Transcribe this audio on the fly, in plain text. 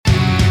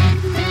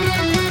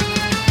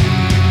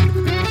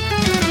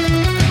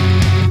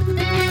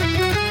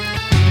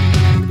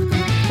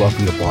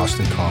Welcome to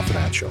Boston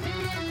Confidential,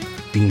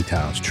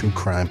 Beantown's true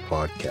crime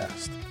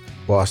podcast.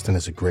 Boston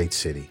is a great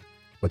city,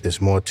 but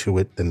there's more to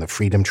it than the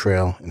Freedom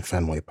Trail and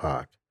Fenway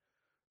Park.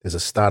 There's a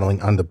startling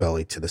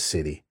underbelly to the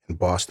city, and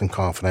Boston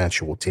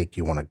Confidential will take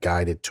you on a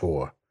guided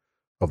tour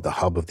of the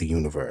hub of the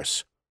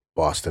universe,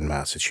 Boston,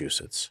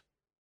 Massachusetts.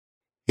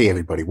 Hey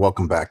everybody,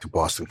 welcome back to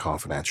Boston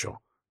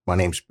Confidential. My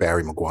name's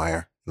Barry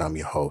McGuire, and I'm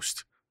your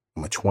host.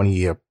 I'm a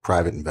 20-year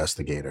private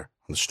investigator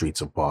on the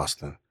streets of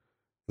Boston,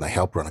 and I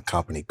help run a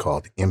company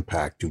called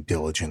Impact Due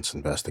Diligence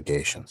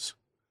Investigations.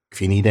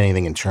 If you need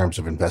anything in terms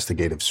of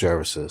investigative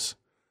services,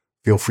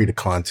 feel free to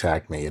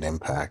contact me at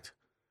Impact.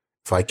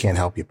 If I can't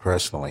help you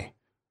personally,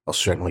 I'll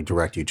certainly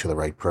direct you to the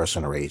right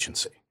person or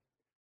agency.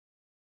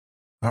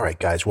 All right,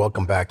 guys,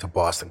 welcome back to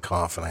Boston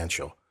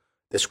Confidential.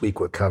 This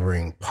week we're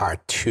covering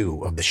part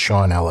 2 of the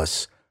Sean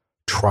Ellis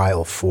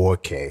Trial 4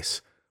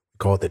 case. We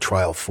call it the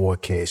Trial 4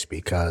 case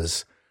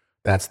because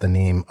that's the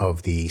name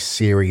of the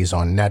series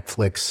on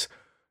Netflix,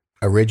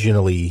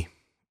 originally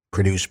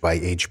produced by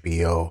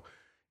HBO.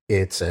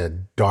 It's a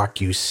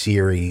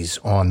docu-series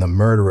on the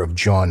murder of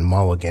John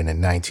Mulligan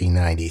in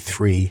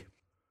 1993.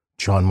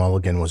 John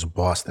Mulligan was a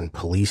Boston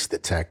police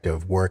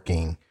detective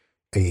working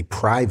a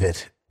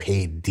private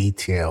paid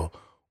detail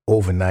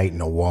overnight in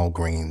a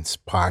Walgreens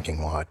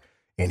parking lot,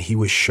 and he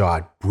was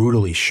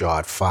brutally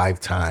shot 5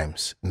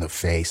 times in the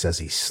face as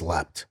he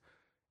slept.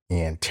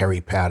 And Terry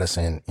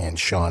Patterson and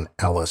Sean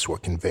Ellis were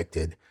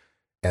convicted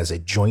as a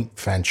joint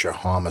venture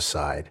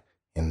homicide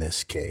in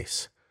this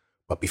case.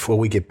 But before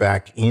we get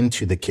back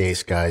into the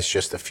case, guys,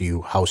 just a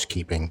few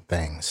housekeeping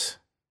things.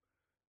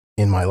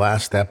 In my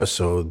last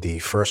episode, the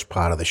first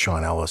part of the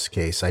Sean Ellis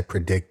case, I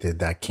predicted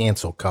that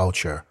cancel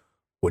culture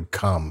would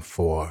come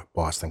for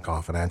Boston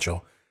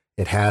Confidential.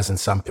 It has in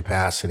some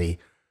capacity.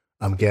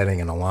 I'm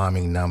getting an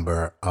alarming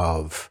number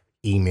of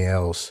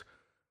emails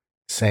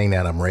saying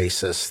that I'm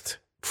racist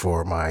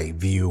for my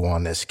view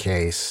on this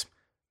case.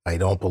 I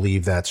don't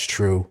believe that's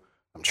true.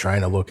 I'm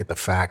trying to look at the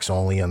facts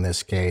only on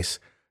this case.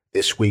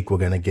 This week, we're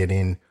going to get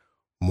in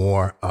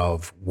more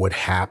of what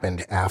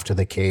happened after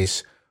the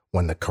case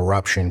when the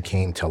corruption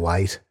came to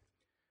light.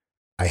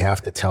 I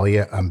have to tell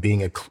you, I'm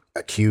being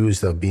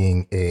accused of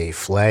being a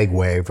flag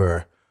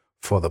waver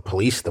for the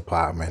police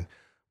department.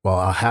 Well,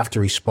 I'll have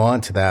to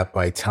respond to that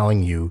by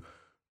telling you,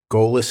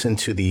 go listen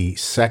to the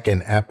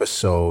second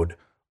episode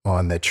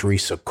on the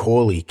Teresa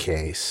Corley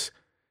case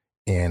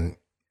and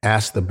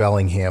ask the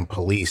Bellingham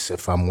police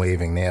if I'm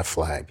waving their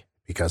flag,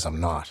 because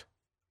I'm not.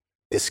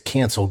 This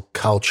cancel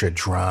culture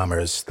drama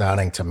is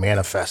starting to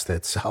manifest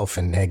itself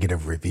in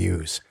negative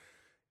reviews,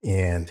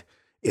 and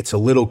it's a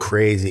little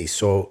crazy.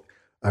 So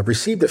I've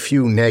received a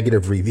few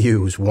negative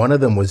reviews. One of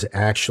them was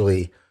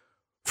actually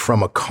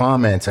from a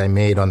comment I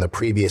made on the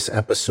previous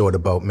episode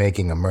about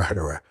making a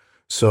murderer.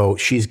 So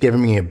she's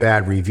giving me a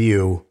bad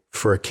review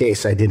for a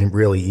case I didn't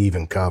really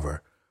even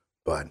cover.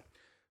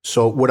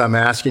 So what I'm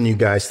asking you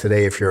guys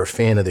today, if you're a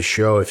fan of the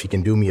show, if you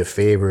can do me a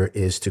favor,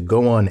 is to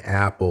go on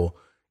Apple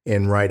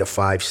and write a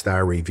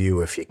 5-star review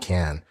if you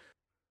can.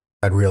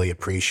 I'd really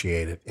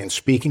appreciate it. And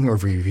speaking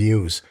of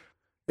reviews,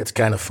 it's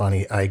kind of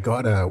funny. I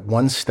got a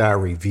 1-star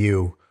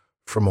review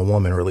from a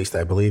woman, or at least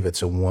I believe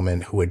it's a woman,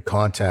 who had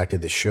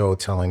contacted the show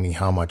telling me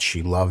how much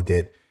she loved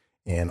it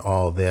and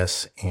all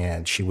this.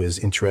 And she was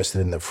interested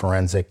in the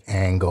forensic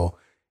angle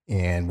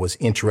and was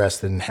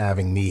interested in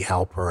having me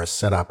help her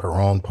set up her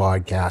own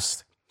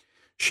podcast.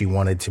 She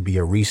wanted to be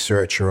a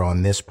researcher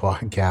on this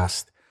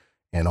podcast.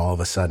 And all of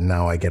a sudden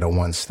now I get a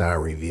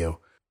 1-star review.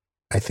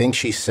 I think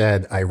she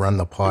said I run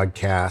the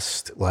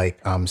podcast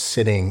like I'm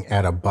sitting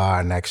at a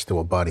bar next to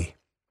a buddy.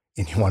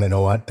 And you want to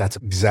know what? That's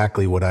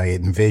exactly what I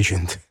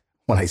envisioned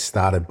when I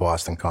started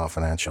Boston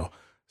Confidential.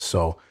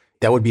 So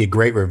that would be a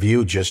great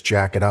review. Just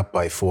jack it up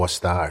by 4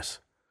 stars.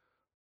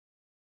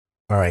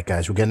 All right,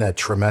 guys, we're getting a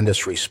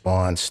tremendous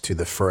response to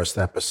the first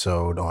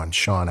episode on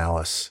Sean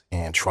Ellis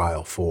and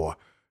Trial 4.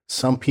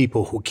 Some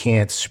people who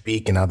can't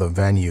speak in other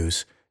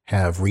venues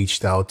have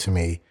reached out to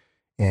me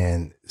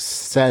and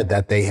said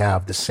that they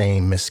have the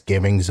same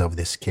misgivings of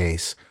this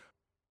case.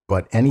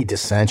 But any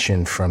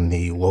dissension from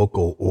the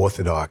local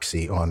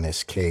orthodoxy on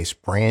this case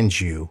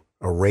brands you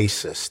a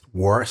racist.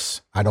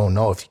 Worse, I don't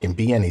know if you can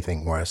be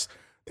anything worse.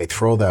 They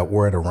throw that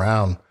word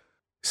around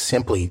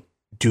simply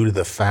due to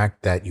the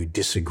fact that you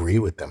disagree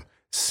with them.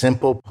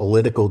 Simple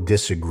political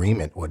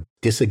disagreement or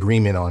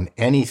disagreement on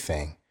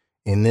anything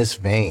in this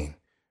vein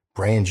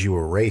brands you a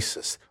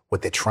racist.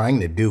 What they're trying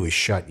to do is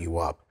shut you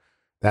up.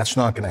 That's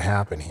not going to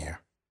happen here.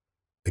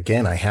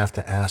 Again, I have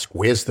to ask,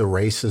 where's the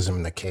racism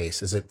in the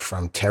case? Is it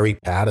from Terry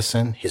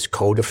Patterson, his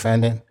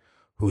co-defendant,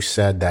 who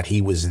said that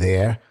he was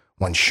there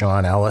when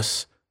Sean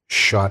Ellis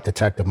shot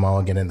Detective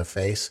Mulligan in the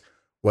face?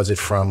 Was it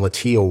from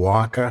Letia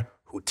Walker,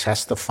 who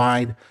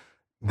testified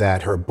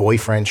that her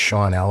boyfriend,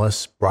 Sean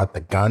Ellis, brought the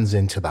guns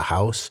into the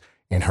house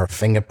and her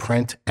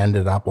fingerprint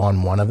ended up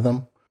on one of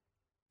them?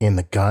 And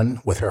the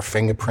gun with her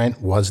fingerprint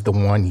was the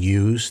one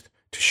used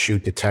to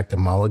shoot Detective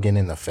Mulligan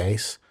in the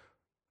face?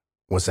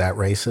 Was that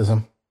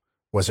racism?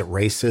 Was it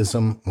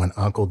racism when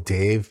Uncle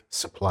Dave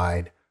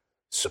supplied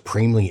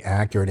supremely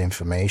accurate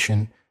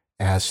information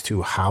as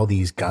to how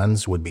these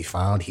guns would be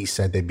found. He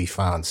said they'd be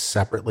found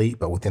separately,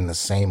 but within the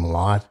same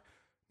lot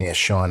near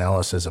Sean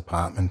Ellis's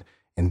apartment,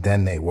 and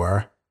then they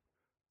were.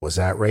 Was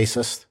that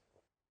racist?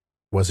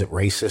 Was it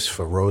racist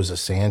for Rosa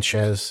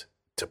Sanchez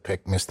to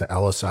pick Mr.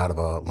 Ellis out of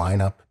a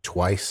lineup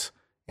twice?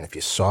 And if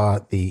you saw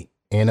the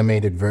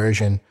animated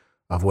version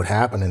of what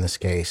happened in this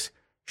case,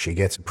 she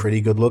gets a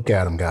pretty good look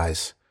at him,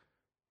 guys.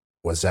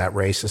 Was that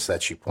racist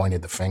that she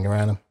pointed the finger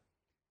at him?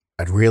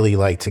 I'd really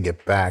like to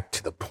get back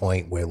to the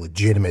point where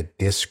legitimate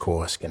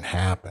discourse can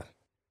happen.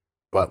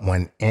 But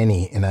when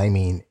any, and I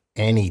mean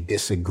any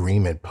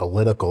disagreement,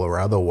 political or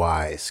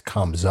otherwise,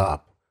 comes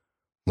up,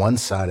 one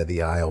side of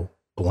the aisle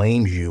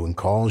blames you and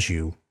calls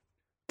you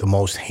the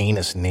most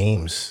heinous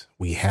names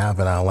we have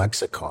in our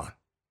lexicon.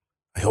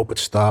 I hope it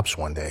stops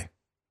one day.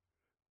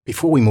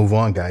 Before we move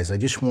on, guys, I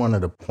just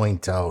wanted to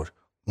point out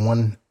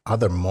one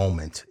other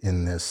moment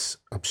in this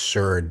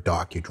absurd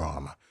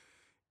docudrama.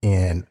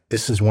 And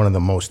this is one of the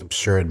most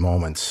absurd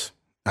moments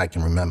I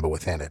can remember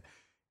within it.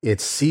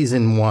 It's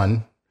season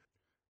 1,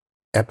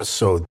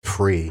 episode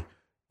 3,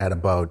 at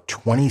about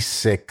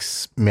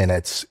 26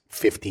 minutes,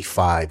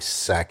 55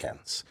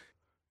 seconds.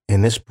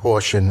 And this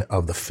portion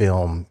of the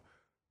film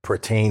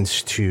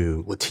pertains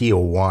to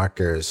Letia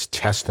Walker's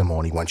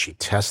testimony when she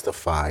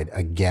testified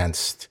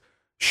against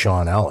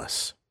Sean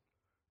Ellis.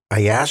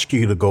 I ask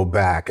you to go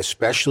back,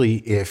 especially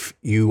if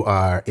you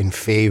are in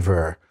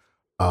favor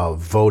of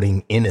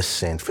voting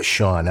innocent for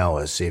Sean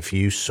Ellis. If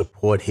you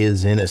support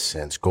his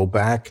innocence, go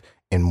back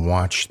and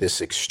watch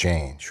this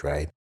exchange,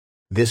 right?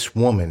 This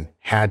woman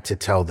had to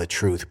tell the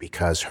truth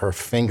because her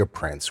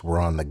fingerprints were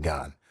on the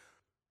gun.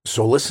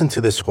 So listen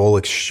to this whole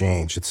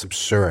exchange. It's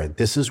absurd.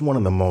 This is one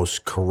of the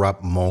most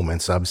corrupt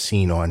moments I've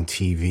seen on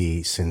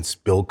TV since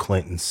Bill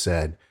Clinton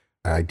said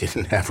I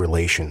didn't have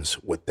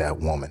relations with that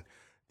woman.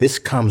 This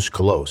comes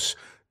close.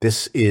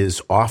 This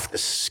is off the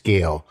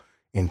scale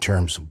in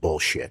terms of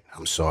bullshit.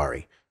 I'm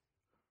sorry.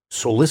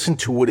 So listen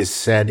to what is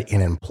said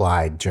and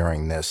implied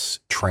during this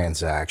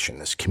transaction,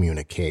 this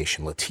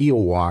communication. Letia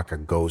Walker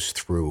goes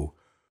through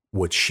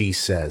what she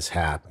says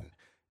happened.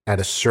 At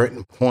a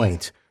certain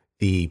point,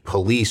 the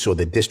police or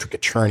the district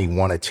attorney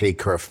want to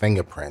take her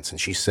fingerprints,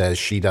 and she says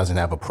she doesn't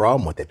have a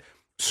problem with it.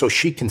 So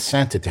she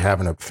consented to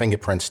having her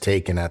fingerprints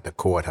taken at the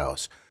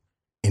courthouse.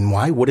 And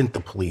why wouldn't the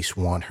police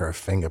want her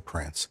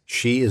fingerprints?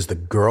 She is the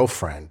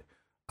girlfriend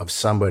of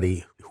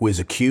somebody who is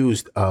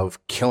accused of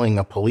killing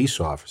a police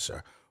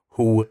officer,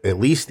 who, at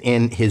least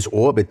in his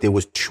orbit, there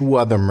was 2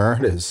 other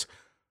murders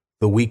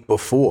the week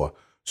before.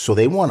 So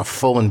they want a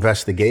full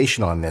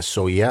investigation on this.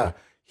 So yeah,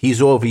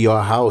 he's over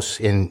your house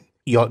and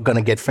you're going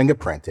to get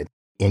fingerprinted.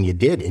 And you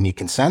did, and you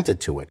consented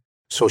to it.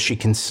 So she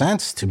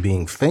consents to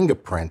being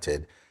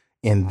fingerprinted,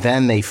 and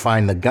then they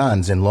find the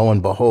guns, and lo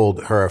and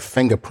behold, her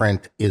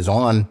fingerprint is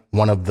on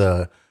one of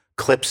the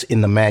clips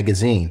in the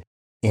magazine.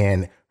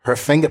 And her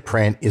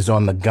fingerprint is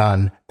on the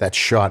gun that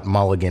shot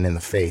Mulligan in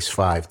the face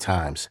 5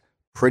 times.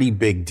 Pretty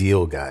big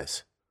deal,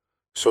 guys.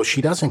 So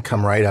she doesn't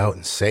come right out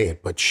and say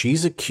it, but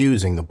she's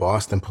accusing the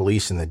Boston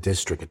police and the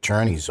district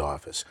attorney's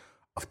office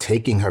of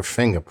taking her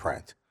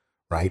fingerprint,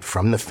 right,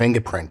 from the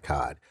fingerprint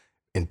card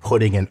and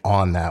putting it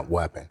on that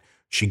weapon.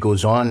 She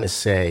goes on to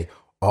say,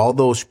 all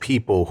those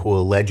people who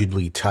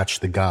allegedly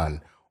touched the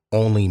gun,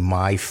 only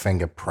my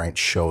fingerprint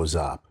shows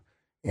up.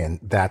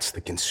 And that's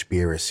the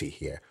conspiracy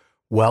here.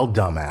 Well,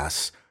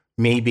 dumbass,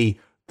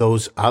 maybe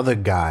those other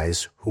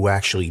guys who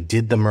actually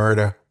did the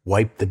murder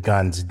wiped the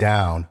guns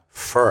down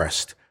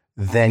first,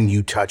 then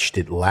you touched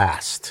it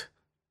last.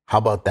 How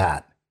about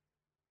that?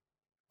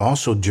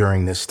 Also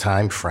during this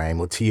time frame,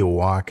 Letia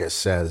Walker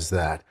says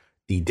that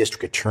the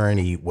district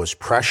attorney was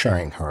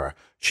pressuring her.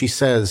 She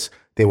says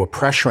they were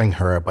pressuring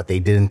her, but they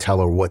didn't tell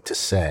her what to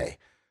say.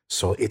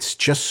 So it's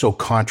just so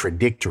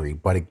contradictory,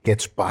 but it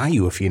gets by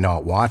you if you're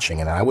not watching.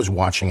 And I was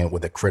watching it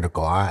with a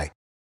critical eye.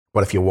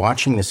 But if you're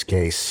watching this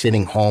case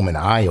sitting home in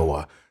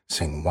Iowa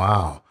saying,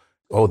 wow,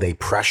 oh, they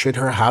pressured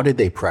her? How did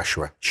they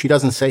pressure her? She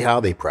doesn't say how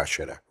they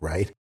pressured her,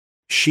 right?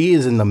 She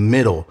is in the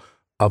middle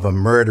of a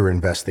murder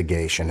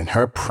investigation, and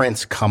her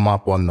prints come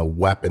up on the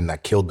weapon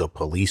that killed the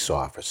police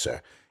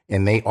officer.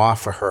 And they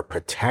offer her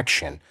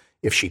protection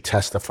if she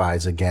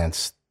testifies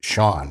against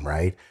Sean,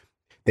 right?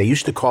 They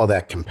used to call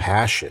that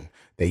compassion.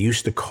 They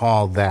used to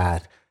call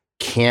that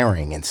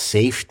caring and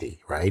safety,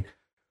 right?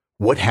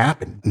 What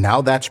happened?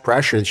 Now that's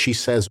pressure. She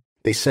says,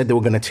 they said they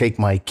were going to take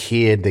my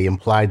kid. They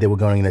implied they were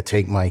going to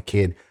take my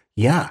kid.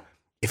 Yeah.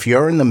 If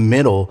you're in the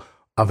middle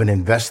of an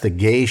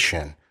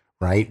investigation,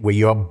 right, where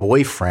your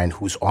boyfriend,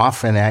 who's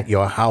often at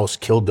your house,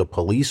 killed a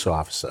police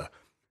officer,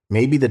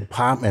 maybe the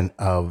Department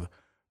of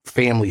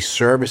Family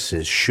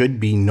Services should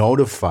be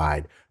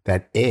notified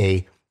that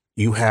A,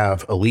 you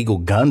have illegal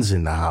guns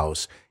in the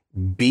house,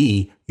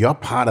 B, you're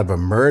part of a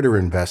murder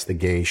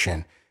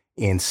investigation,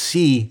 and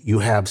C, you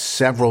have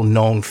several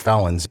known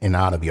felons in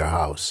out of your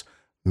house.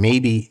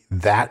 Maybe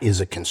that is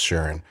a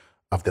concern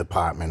of the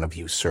Department of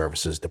Youth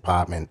Services,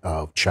 Department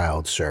of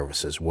Child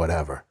Services,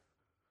 whatever.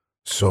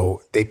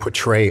 So they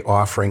portray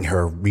offering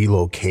her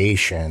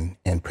relocation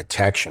and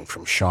protection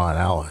from Sean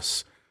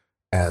Ellis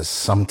as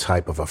some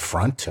type of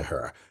affront to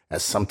her,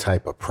 as some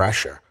type of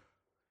pressure.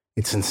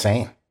 It's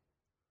insane.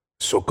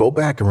 So go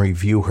back and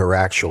review her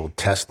actual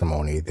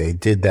testimony. They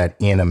did that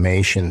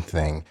animation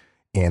thing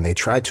and they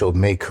tried to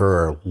make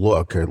her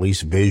look, or at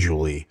least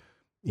visually,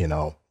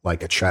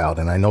 like a child.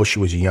 And I know she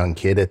was a young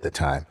kid at the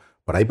time,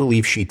 but I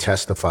believe she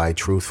testified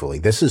truthfully.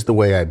 This is the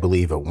way I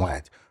believe it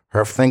went.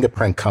 Her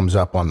fingerprint comes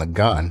up on the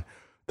gun.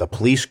 The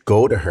police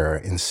go to her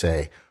and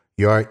say,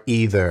 "You're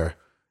either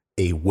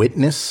a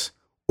witness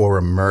or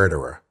a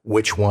murderer.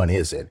 Which one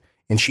is it?"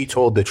 And she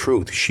told the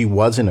truth. She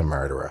wasn't a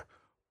murderer,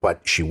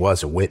 but she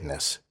was a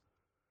witness.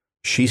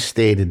 She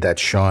stated that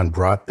Sean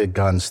brought the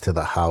guns to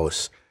the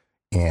house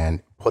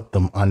and put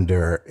them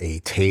under a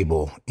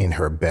table in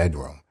her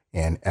bedroom.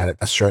 And at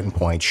a certain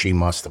point, she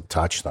must have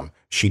touched them.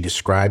 She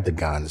described the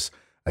guns.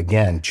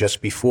 Again,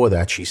 just before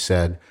that, she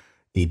said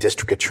the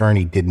district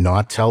attorney did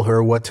not tell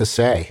her what to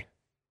say.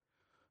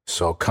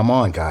 So come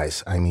on,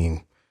 guys. I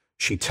mean,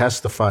 she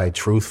testified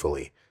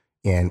truthfully.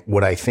 And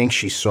what I think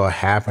she saw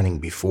happening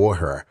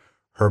before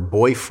her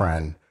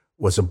boyfriend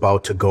was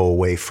about to go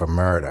away for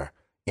murder.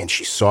 And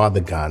she saw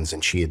the guns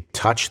and she had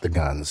touched the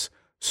guns.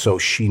 So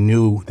she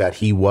knew that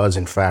he was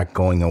in fact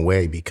going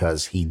away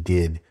because he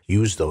did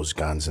use those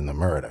guns in the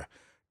murder.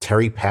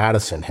 Terry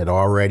Patterson had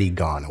already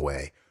gone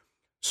away.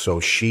 So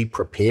she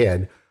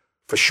prepared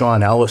for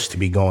Sean Ellis to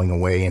be going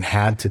away and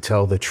had to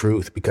tell the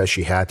truth because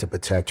she had to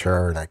protect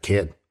her and her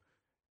kid.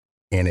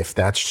 And if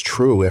that's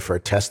true, if her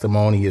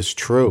testimony is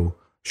true,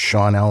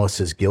 Sean Ellis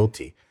is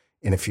guilty.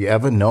 And if you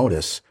ever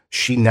notice,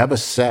 she never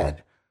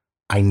said,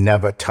 "I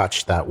never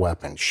touched that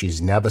weapon."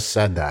 She's never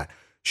said that.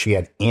 She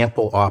had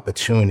ample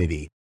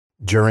opportunity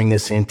during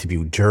this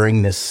interview,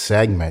 during this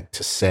segment,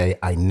 to say,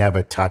 "I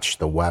never touched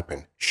the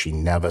weapon." She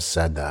never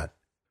said that.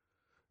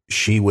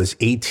 She was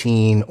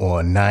 18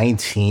 or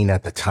 19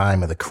 at the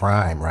time of the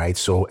crime, right?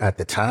 So at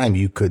the time,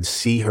 you could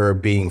see her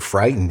being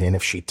frightened. And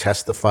if she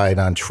testified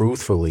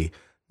untruthfully,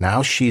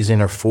 now she's in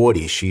her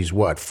 40s. She's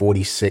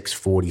 46,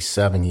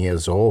 47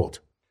 years old.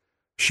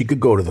 She could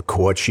go to the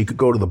court. She could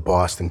go to the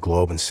Boston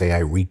Globe and say, "I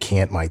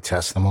recant my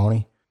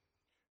testimony."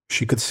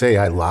 She could say,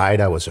 "I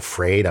lied. I was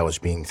afraid. I was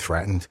being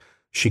threatened."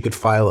 She could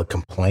file a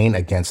complaint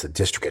against the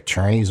district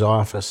attorney's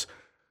office.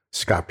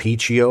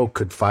 Scarpiccio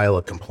could file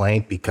a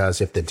complaint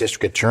because if the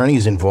district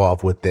attorney's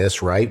involved with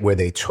this, right, where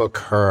they took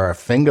her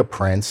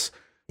fingerprints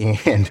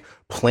and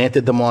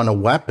planted them on a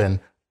weapon,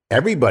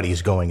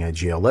 everybody's going to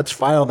jail. Let's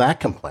file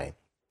that complaint.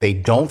 They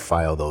don't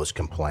file those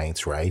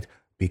complaints, right,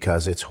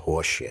 because it's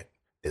horseshit.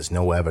 There's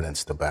no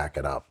evidence to back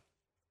it up.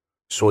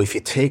 So if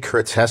you take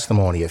her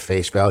testimony at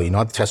face value,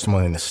 not the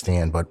testimony in the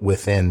stand, but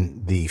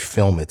within the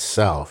film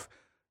itself,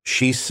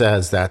 she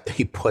says that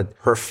they put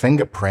her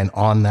fingerprint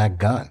on that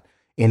gun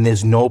and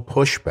there's no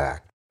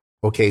pushback.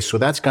 Okay, so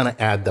that's going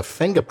to add the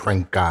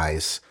fingerprint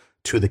guys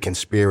to the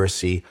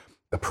conspiracy,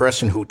 the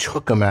person who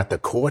took them at the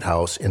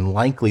courthouse, and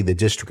likely the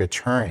district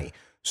attorney.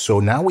 So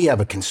now we have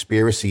a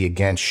conspiracy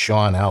against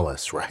Sean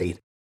Ellis, right?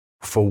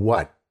 For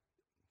what?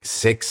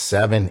 6,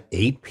 7,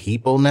 8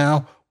 people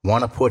now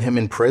want to put him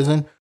in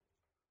prison?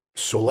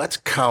 So let's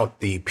count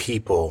the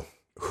people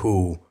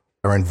who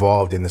are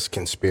involved in this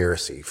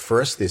conspiracy.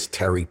 First is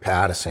Terry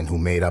Patterson, who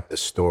made up the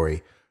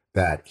story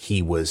that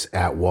he was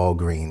at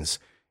Walgreens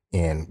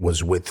and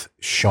was with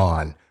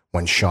Sean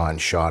when Sean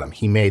shot him.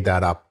 He made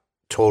that up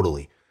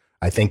totally.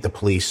 I think the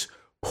police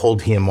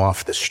pulled him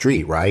off the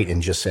street, right?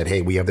 And just said,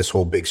 "Hey, we have this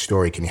whole big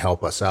story. Can you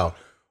help us out?"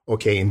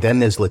 Okay, and then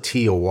there's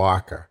Letia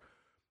Walker.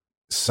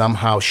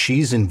 Somehow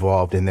she's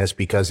involved in this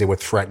because they were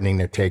threatening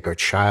to take her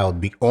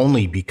child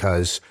only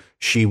because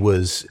she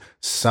was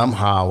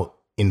somehow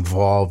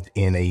involved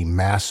in a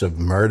massive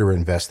murder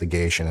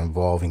investigation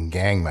involving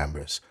gang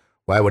members.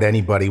 Why would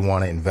anybody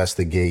want to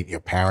investigate your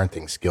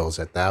parenting skills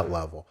at that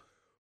level?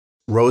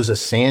 Rosa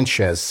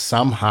Sanchez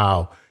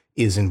somehow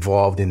is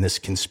involved in this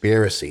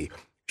conspiracy.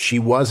 She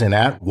wasn't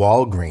at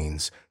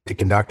Walgreens to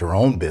conduct her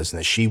own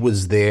business. She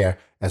was there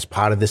as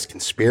part of this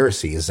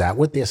conspiracy. Is that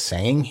what they're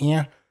saying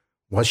here?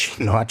 Was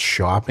she not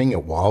shopping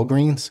at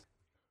Walgreens?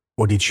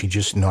 Or did she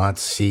just not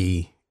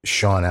see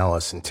Sean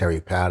Ellis and Terry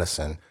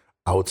Patterson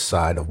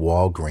outside of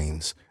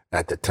Walgreens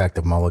at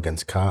Detective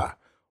Mulligan's car?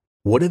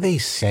 What are they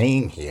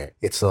saying here?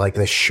 It's like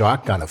the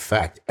shotgun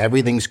effect.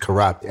 Everything's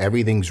corrupt.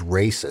 Everything's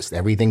racist.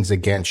 Everything's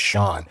against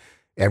Sean.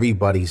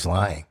 Everybody's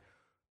lying.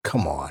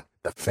 Come on.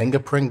 The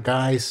fingerprint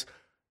guys,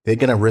 they're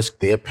going to risk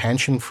their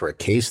pension for a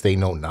case they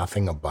know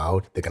nothing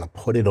about. They're going to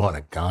put it on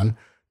a gun.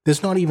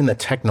 There's not even the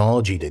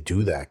technology to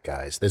do that,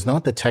 guys. There's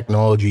not the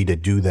technology to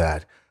do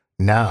that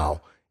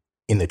now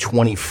in the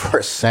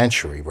 21st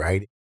century,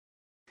 right?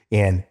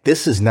 And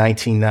this is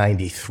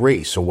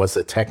 1993. So was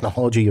the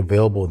technology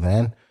available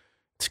then?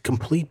 It's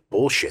complete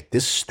bullshit.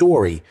 This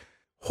story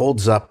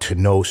holds up to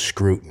no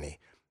scrutiny.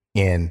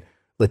 And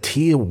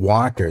Letia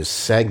Walker's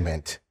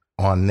segment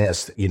on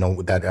this,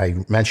 that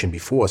I mentioned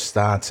before,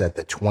 starts at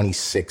the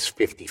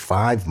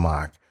 26:55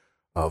 mark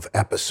of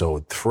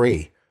episode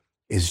 3,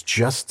 is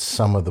just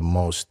some of the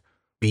most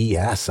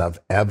BS I've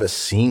ever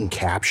seen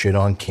captured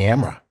on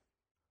camera.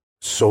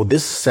 So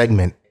this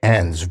segment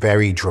ends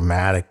very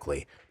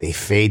dramatically. They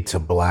fade to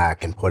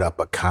black and put up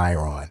a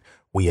chyron.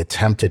 We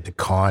attempted to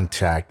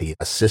contact the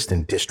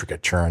assistant district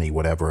attorney,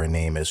 whatever her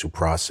name is, who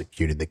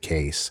prosecuted the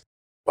case,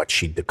 but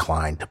she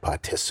declined to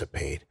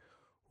participate.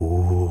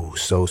 Ooh,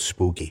 so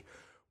spooky.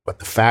 But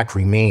the fact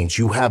remains,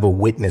 you have a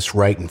witness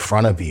right in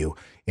front of you,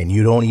 and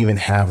you don't even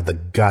have the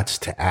guts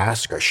to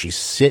ask her. She's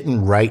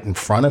sitting right in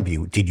front of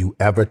you. Did you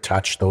ever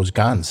touch those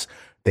guns?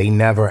 They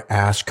never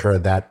ask her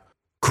that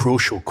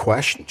crucial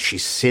question.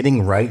 She's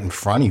sitting right in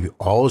front of you.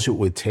 All it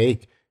would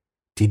take,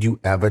 did you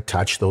ever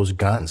touch those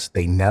guns?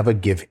 They never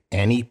give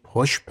any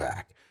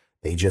pushback.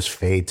 They just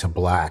fade to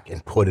black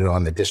and put it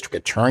on the district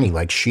attorney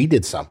like she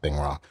did something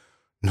wrong.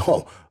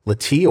 No,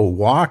 Letia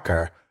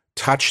Walker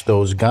touched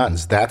those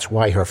guns. That's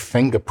why her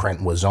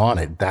fingerprint was on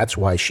it. That's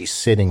why she's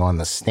sitting on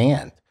the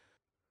stand.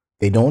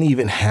 They don't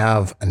even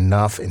have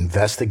enough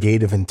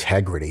investigative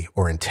integrity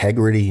or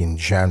integrity in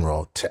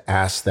general to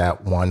ask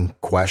that one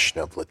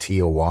question of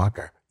Letia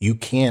Walker. You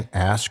can't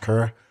ask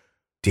her,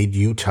 did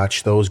you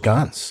touch those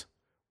guns?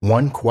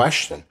 One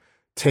question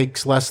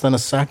takes less than a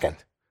second.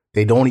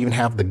 They don't even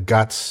have the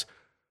guts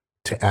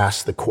to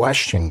ask the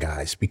question,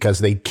 guys, because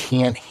they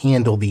can't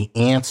handle the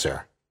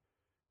answer.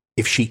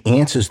 If she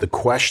answers the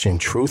question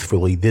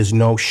truthfully, there's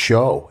no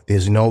show.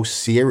 There's no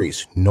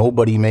series.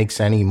 Nobody makes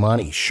any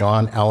money.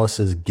 Sean Ellis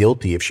is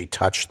guilty if she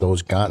touched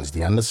those guns. Do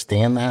you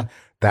understand that?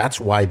 That's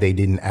why they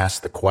didn't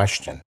ask the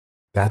question.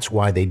 That's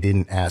why they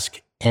didn't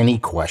ask any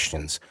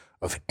questions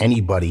of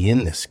anybody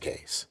in this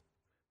case.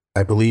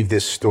 I believe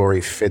this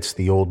story fits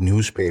the old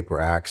newspaper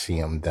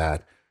axiom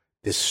that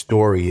this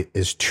story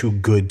is too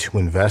good to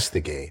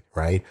investigate,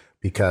 right?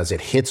 Because it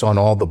hits on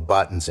all the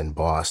buttons in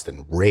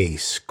Boston: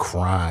 race,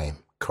 crime,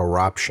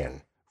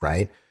 corruption,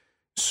 right?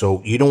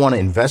 So you don't want to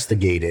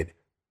investigate it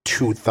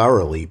too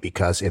thoroughly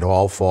because it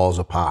all falls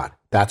apart.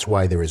 That's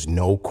why there is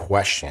no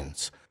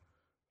questions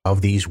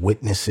of these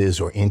witnesses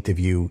or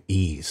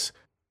interviewees.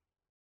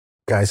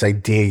 Guys, I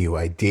dare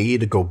you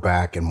to go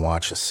back and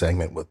watch a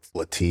segment with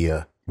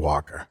Letia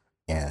Walker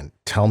and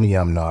tell me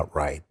I'm not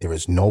right. There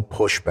is no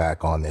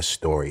pushback on this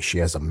story. She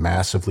has a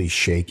massively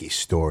shaky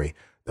story.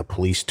 The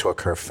police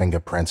took her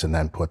fingerprints and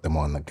then put them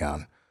on the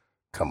gun.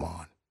 Come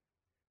on.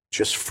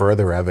 Just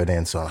further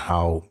evidence on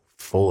how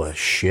full of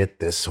shit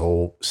this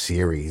whole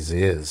series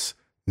is.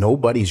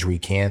 Nobody's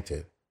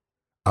recanted.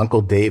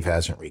 Uncle Dave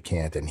hasn't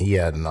recanted. He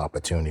had an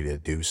opportunity to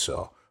do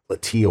so.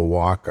 Letia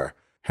Walker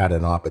had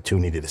an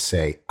opportunity to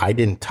say, I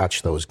didn't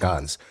touch those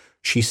guns.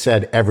 She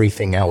said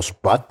everything else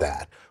but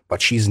that,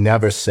 but she's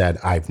never said,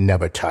 I've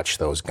never touched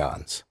those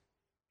guns,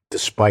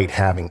 despite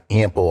having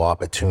ample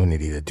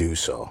opportunity to do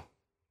so.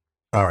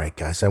 All right,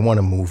 guys, I want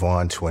to move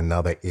on to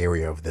another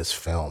area of this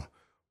film.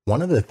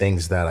 One of the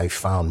things that I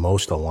found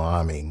most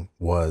alarming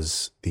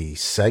was the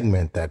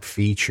segment that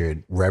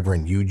featured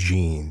Reverend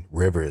Eugene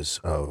Rivers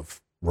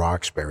of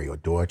Roxbury or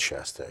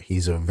Dorchester.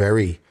 He's a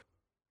very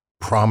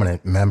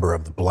prominent member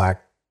of the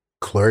black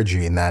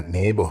clergy in that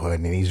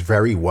neighborhood, and he's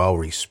very well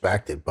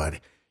respected,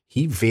 but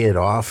he veered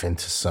off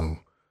into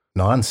some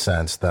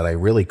nonsense that I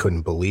really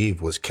couldn't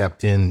believe was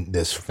kept in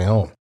this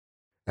film.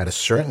 At a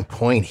certain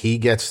point, he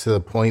gets to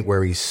the point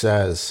where he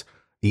says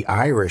the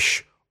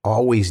Irish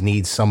always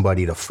need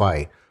somebody to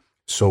fight.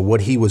 So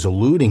what he was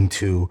alluding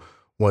to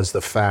was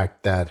the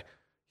fact that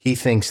he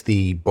thinks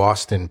the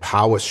Boston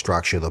power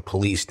structure, the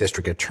police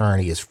district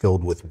attorney, is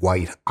filled with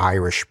white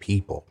Irish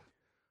people.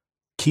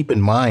 Keep in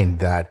mind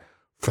that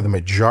for the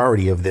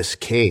majority of this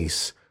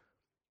case,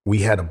 we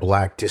had a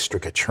black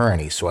district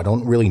attorney, so I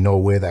don't really know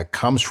where that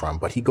comes from,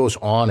 but he goes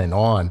on and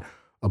on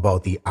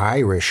about the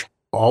Irish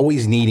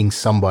always needing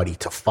somebody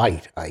to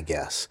fight, I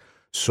guess.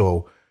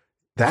 So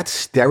that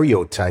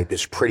stereotype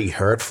is pretty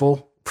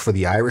hurtful for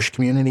the Irish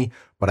community,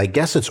 but I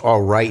guess it's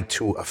all right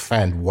to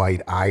offend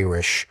white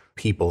Irish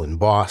people in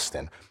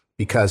Boston,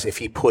 because if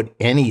he put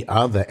any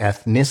other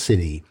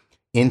ethnicity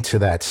into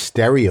that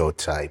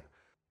stereotype,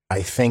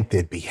 I think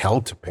they'd be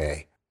held to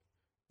pay.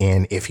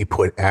 And if you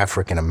put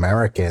African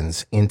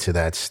Americans into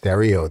that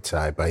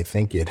stereotype, I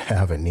think you'd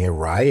have a near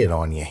riot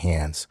on your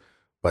hands.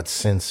 But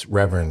since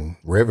Reverend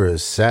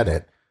Rivers said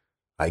it,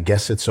 I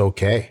guess it's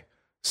okay.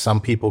 Some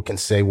people can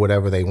say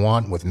whatever they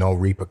want with no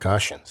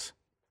repercussions.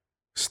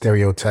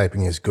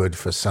 Stereotyping is good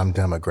for some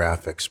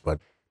demographics, but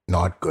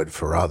not good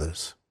for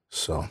others.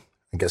 So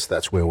I guess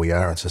that's where we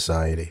are in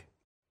society.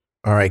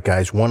 All right,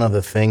 guys, one other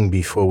thing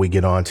before we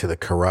get on to the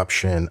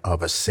corruption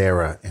of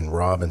Sarah and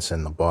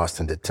Robinson, the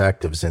Boston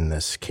detectives in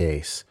this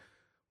case.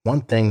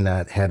 One thing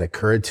that had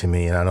occurred to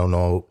me, and I don't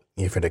know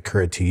if it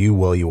occurred to you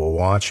while you were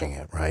watching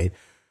it, right?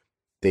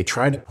 They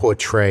tried to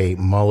portray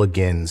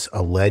Mulligan's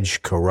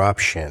alleged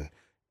corruption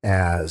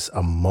as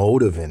a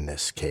motive in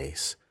this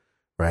case,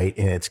 right?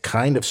 And it's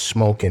kind of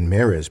smoke and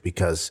mirrors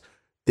because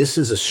this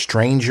is a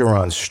stranger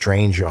on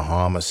stranger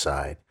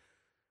homicide.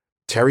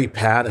 Terry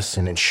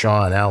Patterson and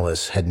Sean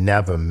Ellis had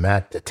never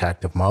met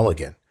Detective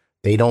Mulligan.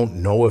 They don't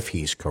know if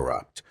he's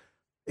corrupt.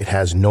 It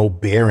has no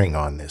bearing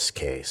on this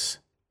case.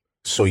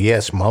 So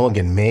yes,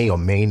 Mulligan may or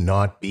may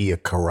not be a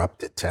corrupt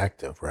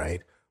detective,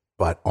 right?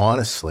 But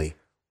honestly,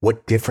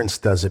 what difference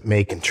does it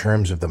make in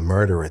terms of the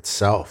murder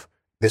itself?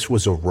 This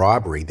was a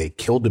robbery. They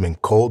killed him in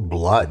cold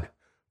blood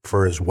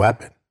for his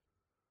weapon.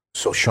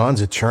 So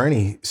Sean's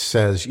attorney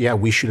says, yeah,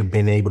 we should have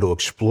been able to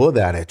explore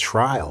that at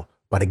trial.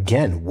 But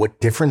again,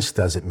 what difference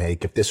does it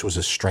make if this was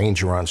a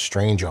stranger on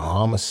stranger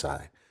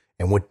homicide?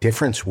 And what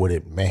difference would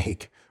it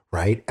make,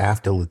 right,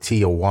 after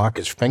Letia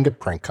Walker's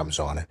fingerprint comes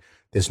on it?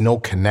 There's no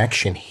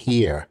connection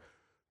here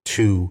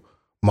to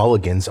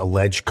Mulligan's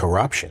alleged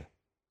corruption.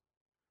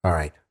 All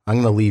right,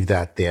 I'm going to leave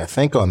that there.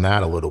 Think on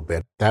that a little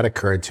bit. That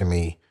occurred to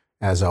me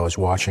as I was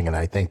watching it,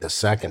 I think the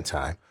second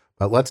time.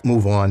 But let's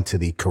move on to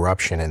the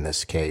corruption in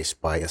this case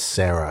by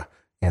Sarah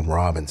and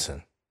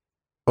Robinson.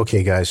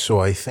 Okay, guys, so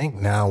I think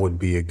now would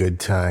be a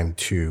good time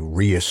to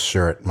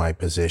reassert my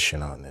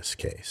position on this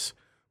case.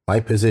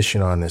 My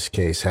position on this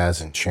case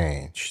hasn't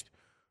changed.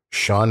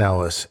 Sean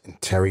Ellis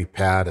and Terry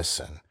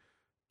Patterson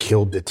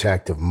killed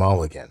Detective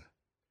Mulligan,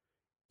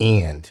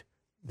 and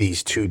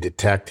these two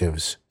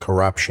detectives'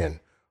 corruption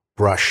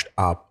brushed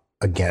up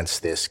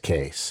against this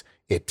case.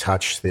 It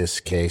touched this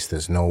case.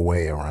 There's no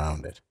way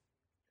around it.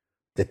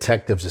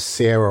 Detectives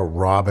Sarah,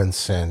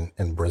 Robinson,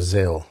 and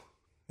Brazil.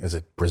 Is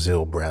it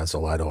Brazil,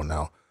 I don't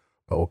know,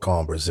 but we'll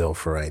call him Brazil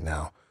for right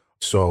now.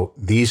 So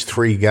these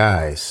three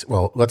guys,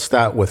 well, let's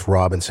start with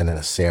Robinson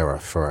and Sarah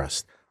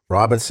first.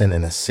 Robinson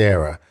and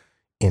Sarah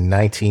in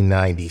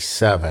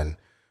 1997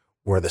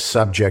 were the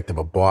subject of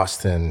a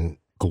Boston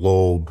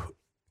Globe,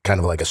 kind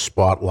of like a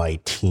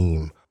spotlight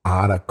team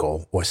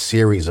article or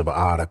series of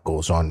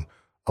articles on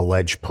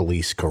alleged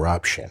police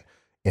corruption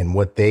and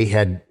what they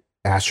had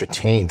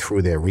ascertained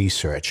through their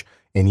research.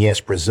 And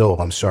yes, Brazil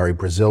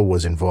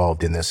was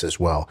involved in this as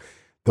well.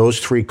 Those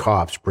three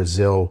cops,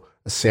 Brazil,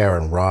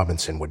 Sarah, and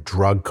Robinson, were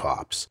drug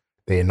cops.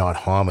 They are not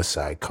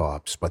homicide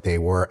cops, but they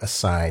were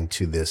assigned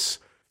to this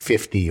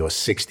 50 or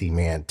 60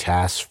 man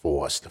task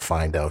force to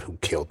find out who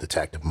killed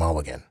Detective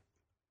Mulligan.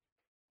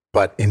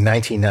 But in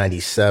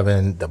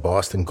 1997, the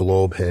Boston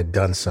Globe had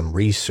done some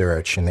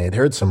research and they had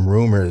heard some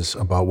rumors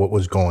about what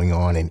was going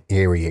on in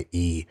Area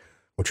E,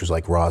 which was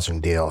like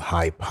Rosendale,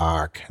 Hyde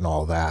Park, and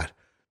all that.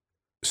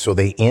 So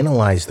they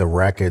analyzed the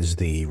records,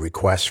 the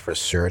requests for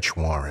search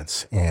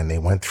warrants, and they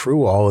went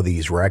through all of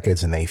these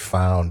records and they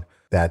found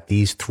that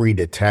these three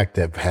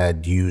detectives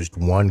had used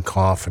one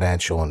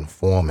confidential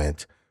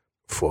informant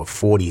for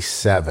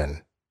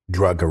 47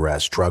 drug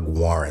arrests, drug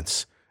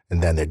warrants,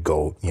 and then they'd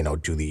go,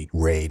 do the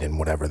raid and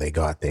whatever they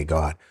got.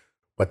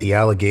 But the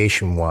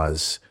allegation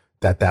was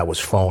that that was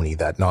phony,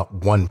 that not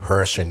one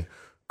person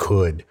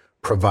could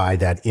provide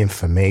that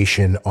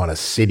information on a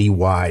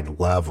citywide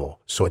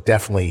level. So it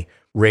definitely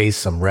raised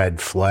some red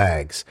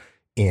flags.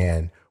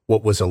 And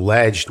what was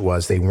alleged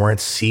was they weren't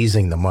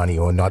seizing the money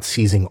or not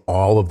seizing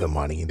all of the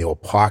money. They were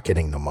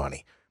pocketing the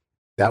money.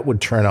 That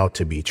would turn out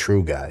to be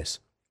true, guys.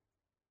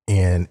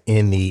 And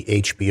in the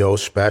HBO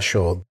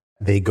special,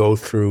 they go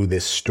through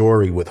this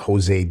story with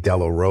Jose De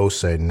La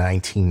Rosa in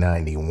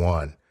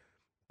 1991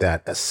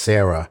 that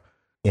Sarah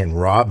and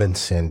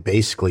Robinson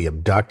basically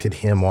abducted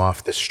him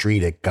off the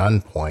street at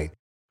gunpoint,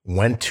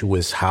 went to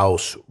his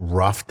house,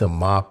 roughed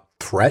him up,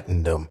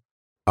 threatened him,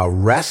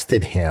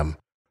 arrested him,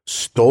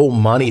 stole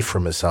money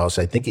from his house.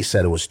 I think he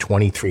said it was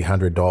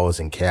 $2,300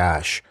 in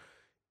cash,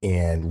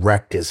 and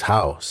wrecked his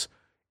house.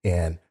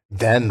 And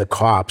then the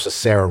cops,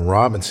 Sarah and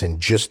Robinson,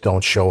 just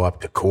don't show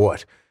up to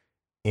court.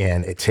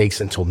 And it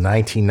takes until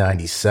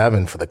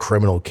 1997 for the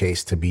criminal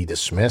case to be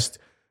dismissed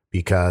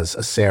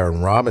because Sarah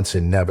and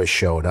Robinson never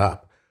showed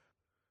up.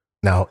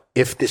 Now,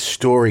 if this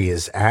story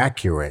is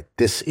accurate,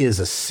 this is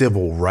a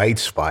civil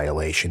rights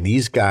violation.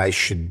 These guys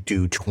should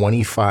do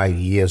 25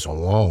 years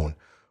alone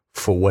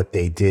for what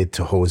they did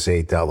to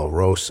Jose De La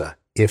Rosa,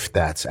 if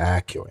that's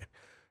accurate.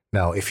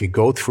 Now, if you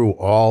go through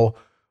all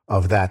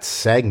of that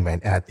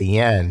segment at the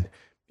end,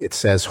 it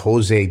says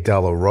Jose De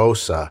La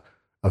Rosa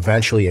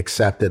eventually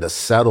accepted a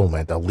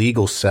settlement, a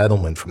legal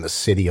settlement from the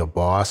city of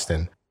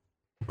Boston.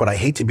 But I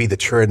hate to be the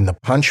turd in the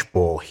punch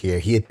bowl here.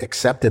 He had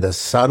accepted a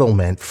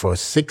settlement for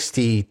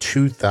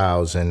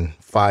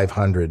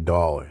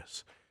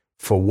 $62,500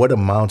 for what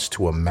amounts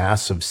to a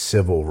massive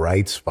civil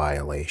rights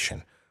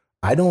violation.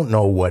 I don't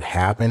know what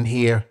happened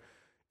here.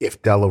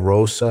 If De La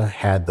Rosa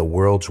had the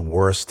world's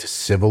worst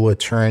civil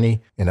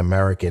attorney in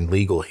American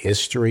legal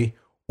history,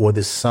 or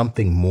there's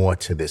something more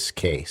to this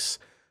case,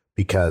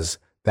 because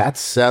that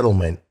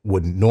settlement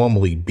would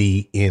normally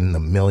be in the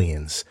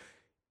millions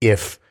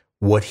if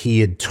what he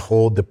had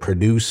told the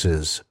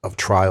producers of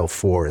Trial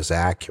 4 is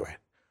accurate.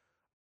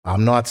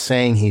 I'm not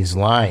saying he's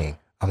lying.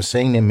 I'm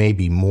saying there may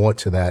be more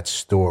to that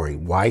story.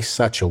 Why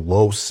such a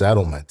low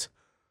settlement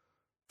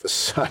for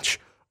such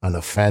an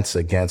offense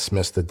against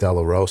Mr. De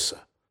La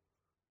Rosa?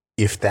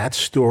 If that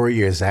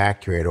story is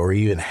accurate or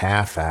even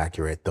half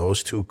accurate,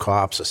 those two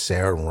cops,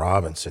 Sarah and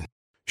Robinson,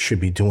 should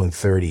be doing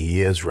 30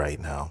 years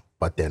right now,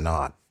 but they're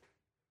not.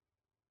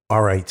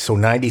 All right, so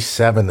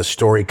 97, the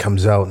story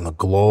comes out in the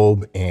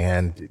Globe,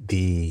 and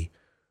the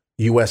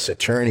U.S.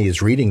 attorney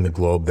is reading the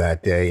Globe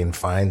that day and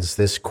finds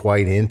this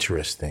quite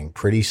interesting.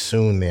 Pretty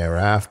soon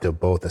thereafter,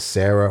 both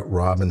Sarah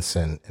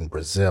Robinson and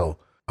Brazil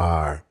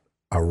are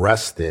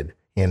arrested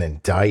and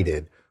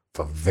indicted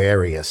for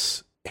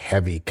various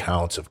heavy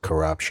counts of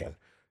corruption.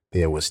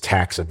 There was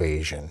tax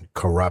evasion,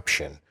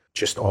 corruption,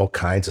 just all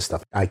kinds of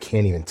stuff. I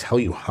can't even tell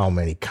you how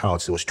many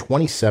counts. There was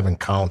 27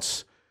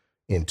 counts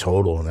in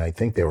total, and I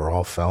think they were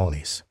all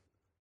felonies.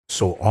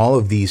 So all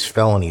of these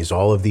felonies,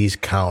 all of these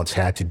counts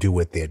had to do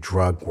with their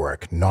drug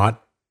work,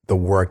 not the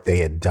work they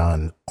had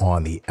done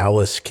on the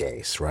Ellis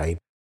case, right?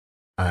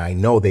 I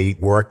know they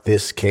worked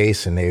this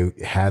case and they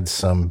had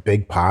some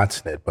big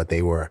parts in it, but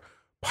they were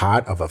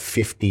part of a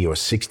 50 or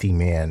 60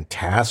 man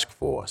task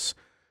force.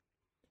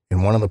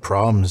 And one of the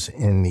problems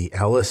in the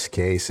Ellis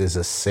case is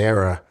that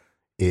Sarah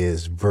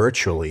is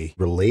virtually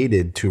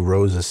related to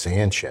Rosa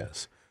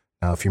Sanchez.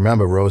 Now, if you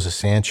remember, Rosa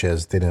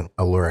Sanchez didn't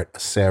alert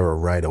Sarah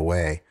right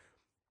away,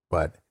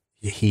 but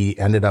he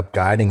ended up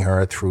guiding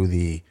her through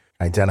the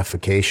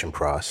identification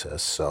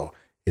process. So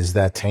is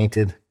that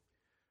tainted?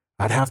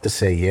 I'd have to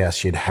say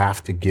yes. You'd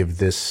have to give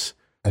this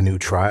a new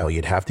trial.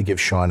 You'd have to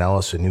give Sean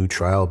Ellis a new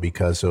trial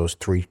because those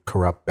 3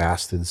 corrupt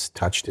bastards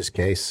touched his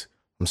case.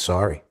 I'm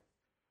sorry.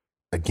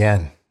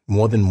 Again,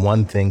 more than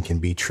one thing can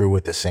be true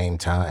at the same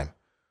time.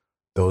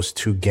 Those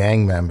 2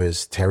 gang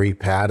members, Terry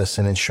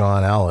Patterson and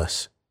Sean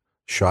Ellis,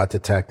 shot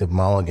Detective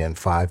Mulligan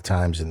 5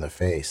 times in the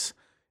face.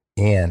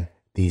 And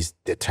these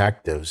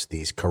detectives,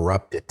 these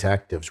corrupt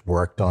detectives,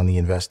 worked on the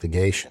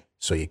investigation.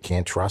 So you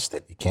can't trust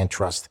it. You can't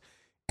trust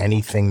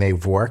anything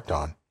they've worked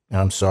on.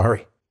 I'm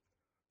sorry.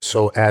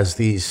 So as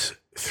these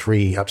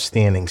 3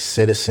 upstanding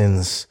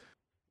citizens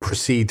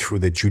proceed through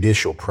the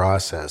judicial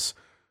process,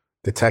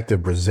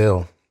 Detective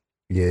Brazil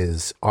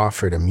is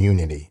offered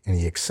immunity and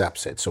he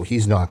accepts it. So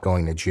he's not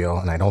going to jail,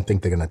 and I don't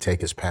think they're going to take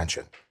his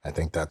pension. I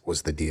think that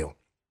was the deal.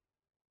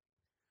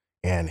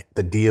 And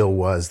the deal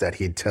was that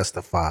he'd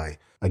testify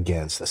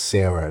against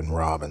Sarah and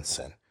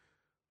Robinson.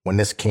 When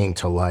this came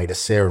to light,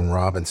 Sarah and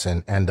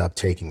Robinson end up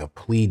taking a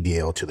plea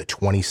deal to the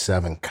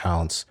 27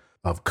 counts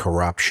of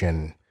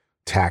corruption,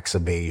 tax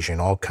evasion,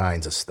 all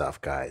kinds of stuff,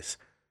 guys.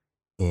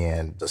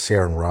 And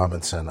Sarah and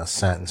Robinson are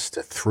sentenced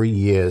to 3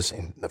 years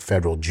in the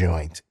federal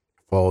joint,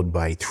 followed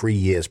by 3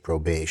 years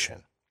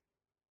probation.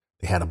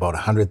 They had about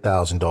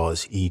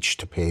 $100,000 each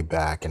to pay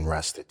back in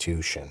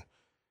restitution.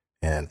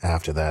 And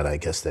after that, I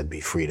guess they'd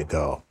be free to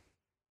go.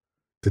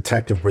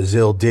 Detective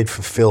Brazil did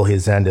fulfill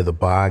his end of the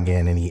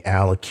bargain, and he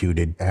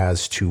allocated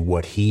as to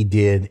what he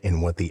did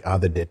and what the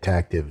other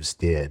detectives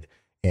did.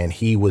 And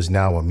he was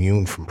now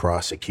immune from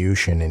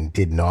prosecution and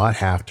did not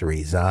have to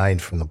resign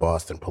from the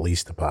Boston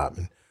Police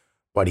Department.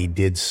 But he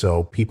did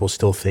so. People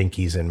still think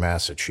he's in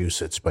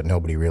Massachusetts, but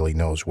nobody really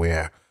knows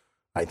where.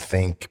 I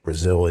think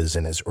Brazil is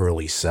in his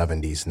early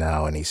 70s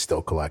now, and he's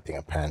still collecting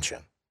a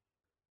pension.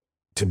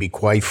 To be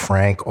quite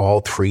frank,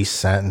 all 3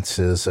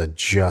 sentences are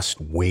just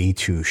way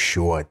too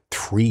short.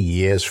 3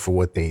 years for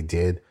what they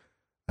did.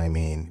 I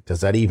mean,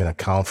 does that even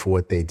account for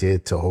what they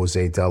did to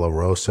Jose De La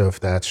Rosa, if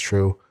that's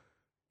true?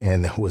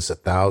 And there was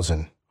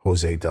 1,000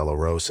 Jose De La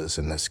Rosas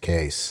in this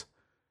case.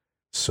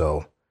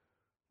 So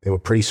they were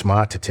pretty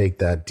smart to take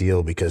that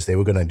deal because they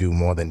were going to do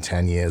more than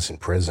 10 years in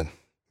prison.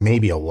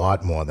 Maybe a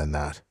lot more than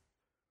that.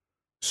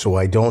 So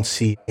I don't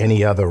see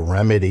any other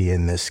remedy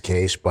in this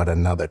case but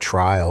another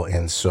trial.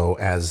 And so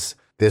as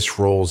this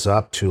rolls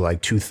up to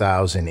like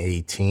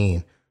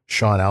 2018,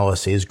 Sean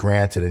Ellis is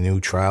granted a new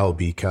trial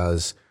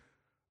because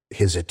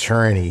his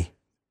attorney,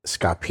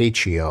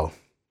 Scarpaccio,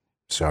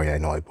 sorry, I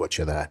know I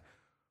butchered that,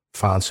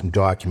 found some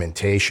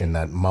documentation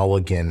that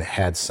Mulligan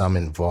had some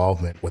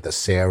involvement with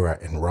Sarah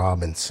and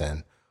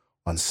Robinson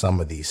on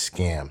some of these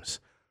scams.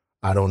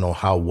 I don't know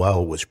how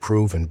well it was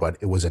proven, but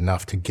it was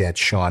enough to get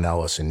Sean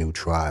Ellis a new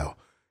trial.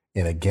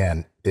 And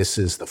again, this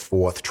is the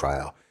 4th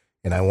trial.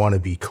 And I want to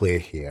be clear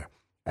here.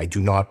 I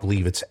do not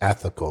believe it's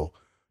ethical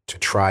to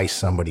try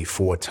somebody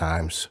 4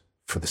 times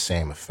for the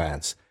same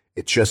offense.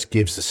 It just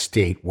gives the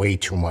state way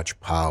too much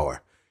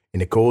power.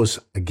 And it goes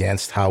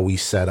against how we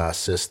set our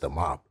system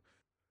up.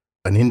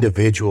 An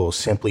individual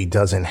simply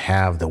doesn't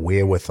have the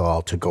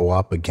wherewithal to go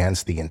up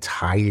against the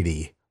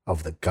entirety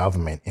of the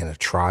government in a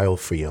trial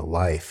for your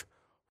life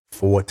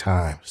 4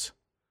 times.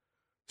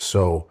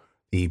 So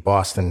the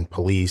Boston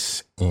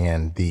police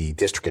and the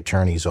district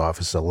attorney's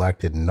office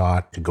elected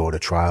not to go to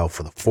trial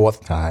for the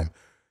 4th time,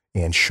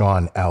 and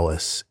Sean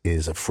Ellis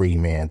is a free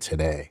man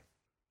today.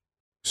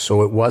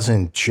 So it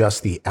wasn't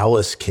just the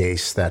Ellis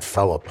case that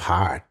fell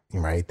apart,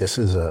 right? This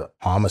is a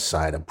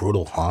homicide, a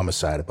brutal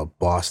homicide of a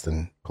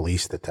Boston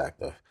police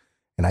detective.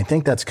 And I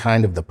think that's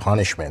kind of the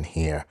punishment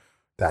here,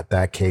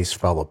 that case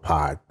fell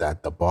apart,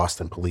 that the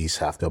Boston police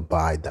have to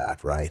abide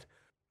that, right?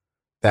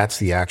 That's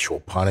the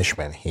actual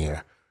punishment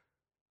here.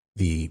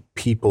 The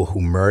people who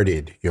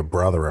murdered your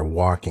brother are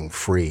walking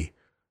free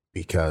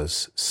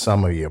because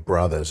some of your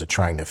brothers are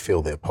trying to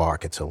fill their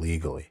pockets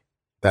illegally.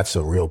 That's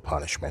the real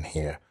punishment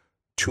here.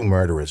 2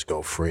 murderers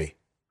go free.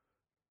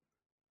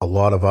 a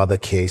lot of other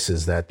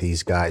cases that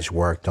these guys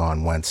worked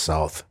on went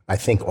south. I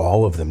think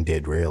all of them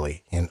did,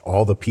 really. And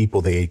all the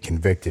people they had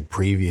convicted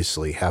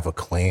previously have a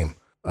claim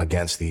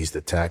against these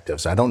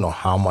detectives. I don't know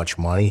how much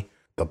money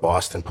the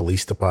Boston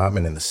Police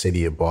Department and the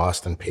city of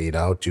Boston paid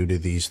out due to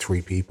these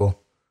three people,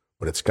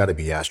 but it's got to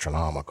be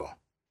astronomical.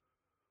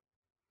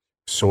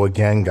 So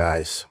again,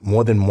 guys,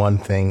 more than one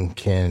thing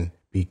can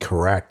be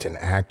correct and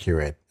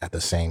accurate at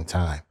the same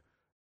time.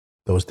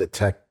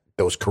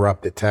 Those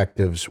corrupt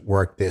detectives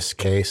worked this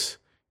case,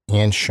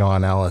 and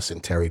Sean Ellis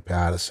and Terry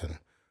Patterson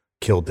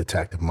killed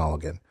Detective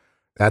Mulligan.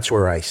 That's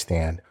where I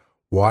stand.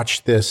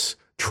 Watch this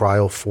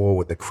trial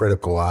forward with a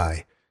critical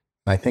eye,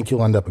 and I think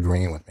you'll end up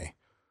agreeing with me.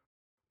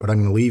 But I'm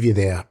going to leave you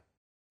there.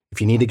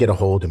 If you need to get a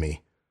hold of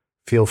me,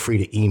 feel free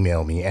to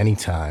email me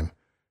anytime,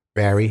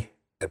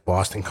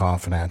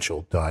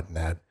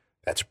 barry@bostonconfidential.net.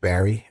 That's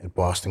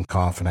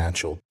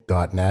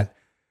barry@bostonconfidential.net.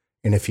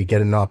 And if you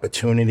get an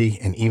opportunity,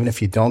 and even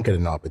if you don't get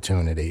an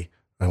opportunity,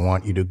 I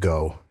want you to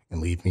go and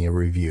leave me a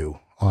review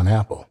on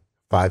Apple.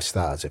 5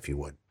 stars, if you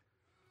would.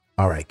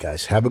 All right,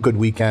 guys, have a good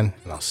weekend,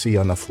 and I'll see you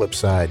on the flip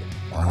side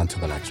or on to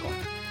the next one.